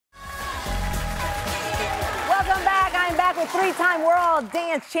I'm back with three-time world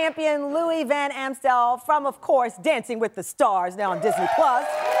dance champion Louis Van Amstel from, of course, Dancing with the Stars, now on Disney+. Louis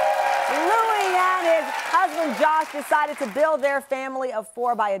and his husband Josh decided to build their family of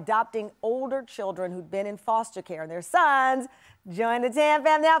four by adopting older children who'd been in foster care. And their sons joined the Tam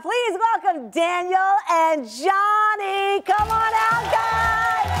family. Now, please welcome Daniel and Jonny. Come on out,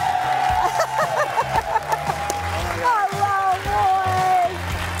 guys. Hello, boys.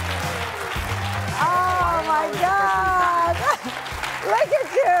 Oh, my God. Look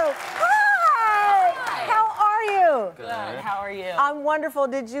at you. Hi. How are you? Good. How are you? I'm wonderful.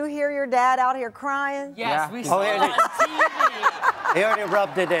 Did you hear your dad out here crying? Yes, we saw it on TV. He already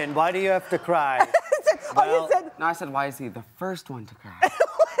rubbed it in. Why do you have to cry? You said... No, I said, why is he the first one to cry?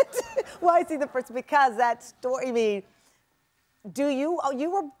 Why is he the first? Because that story, I mean, you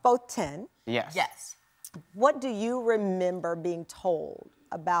were both 10. Yes. Yes. What do you remember being told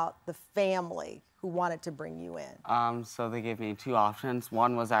about the family who wanted to bring you in? So they gave me two options.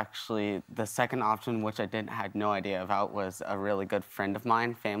 One was actually the second option, which I had no idea about, was a really good friend of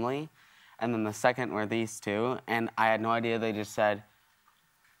mine, family. And then the second were these two, and I had no idea. They just said,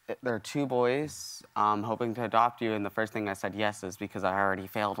 there are two boys hoping to adopt you, and the first thing I said yes is because I already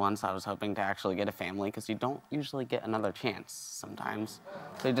failed once. I was hoping to actually get a family, because you don't usually get another chance sometimes.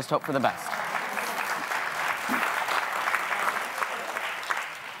 So you just hope for the best.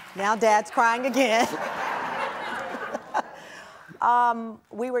 Now Dad's crying again.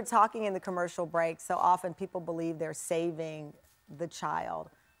 We were talking in the commercial break, so often people believe they're saving the child,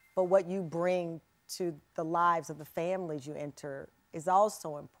 but what you bring to the lives of the families you enter is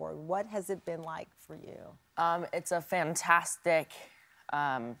also important. What has it been like for you? It's a fantastic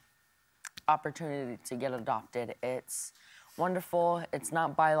opportunity to get adopted. It's wonderful. It's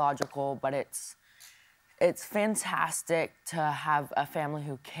not biological, but it's fantastic to have a family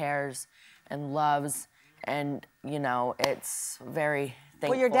who cares and loves, and, you know, it's very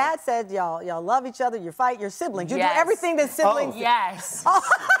thankful. Well, your dad said y'all love each other, you fight, you're siblings. You Yes. do everything that siblings do. Yes.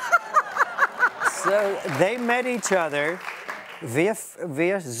 So they met each other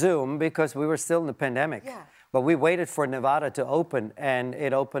via Zoom because we were still in the pandemic. Yeah. But we waited for Nevada to open, and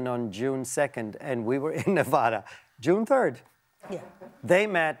it opened on June 2nd, and we were in Nevada June 3rd. Yeah. They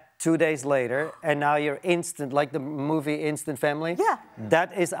met 2 days later, and now you're instant, like the movie Instant Family. Yeah.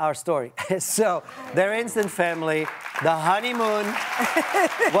 That is our story. So they're instant family. The honeymoon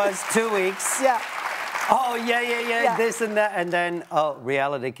was 2 weeks. Yeah. Oh, yeah, this and that. And then,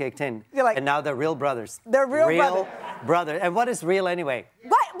 reality kicked in. You're like, and now they're real brothers. They're real brothers. And what is real anyway?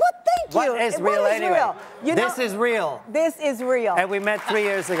 Thank you. What is real anyway? Real? You know, this is real. This is real. And we met 3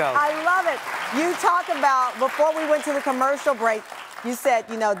 years ago. I love it. You talk about, before we went to the commercial break, you said,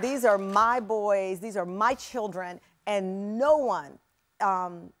 you know, these are my boys, these are my children, and no one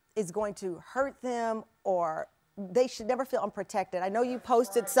is going to hurt them, or they should never feel unprotected. I know you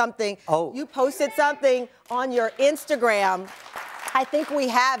posted something. Oh. You posted something on your Instagram. I think we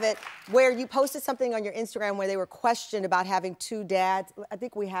have it, where you posted something on your Instagram where they were questioned about having two dads. I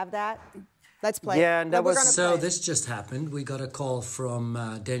think we have that. Let's play. Yeah, and that was... So this just happened. We got a call from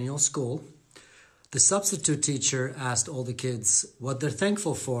Daniel's school. The substitute teacher asked all the kids what they're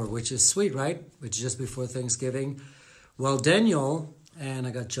thankful for, which is sweet, right? Which is just before Thanksgiving. Well, Daniel, and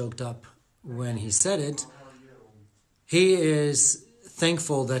I got choked up when he said it, he is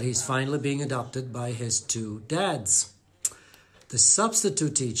thankful that he's finally being adopted by his two dads. The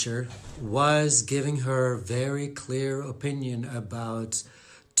substitute teacher was giving her very clear opinion about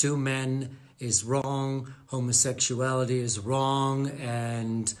two men is wrong, homosexuality is wrong,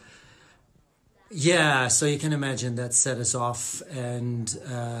 and yeah, so you can imagine that set us off, and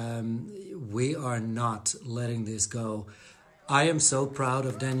we are not letting this go. I am so proud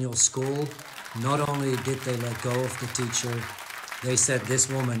of Daniel's school. Not only did they let go of the teacher, they said this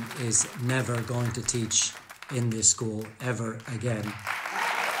woman is never going to teach in this school ever again.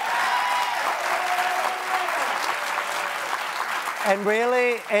 And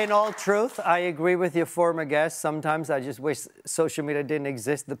really, in all truth, I agree with your former guest. Sometimes I just wish social media didn't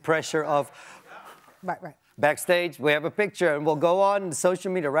exist. The pressure of... Right. Backstage, we have a picture, and we'll go on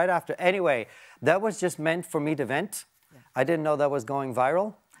social media right after. Anyway, that was just meant for me to vent. Yeah. I didn't know that was going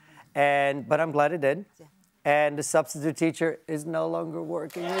viral, but I'm glad it did. Yeah. And the substitute teacher is no longer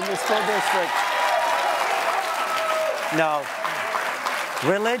working in the school district. No.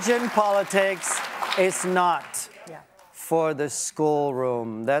 Religion, politics is not for the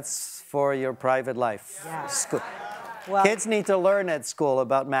schoolroom. That's for your private life. Yeah. Well, kids need to learn at school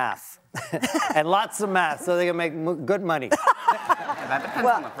about math. And lots of math so they can make good money. That depends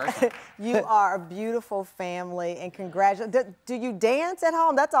on the person. You are a beautiful family, and congratulations. Do you dance at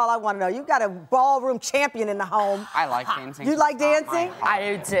home? That's all I want to know. You've got a ballroom champion in the home. I like dancing. You like dancing?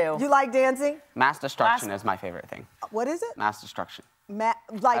 I do too. You like dancing? Mass destruction is my favorite thing. What is it? Mass destruction.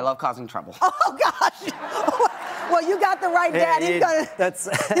 Like, I love causing trouble. Oh, gosh. Well, you got the right dad. He's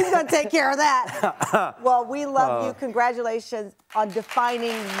gonna take care of that. Well, we love you. Congratulations on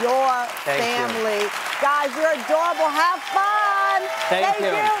defining your family. Guys, you're adorable. Have fun. Thank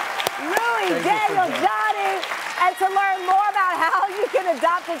you. Louis, Daniel, Johnny. And to learn more about how you can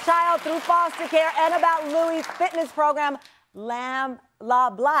adopt a child through foster care and about Louis' fitness program, La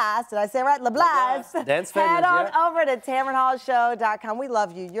Blast, did I say it right? La Blast. Dance Head fitness, on over to TamronHallShow.com. We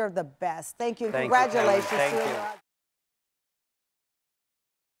love you. You're the best. Thank you. Congratulations. Thank you.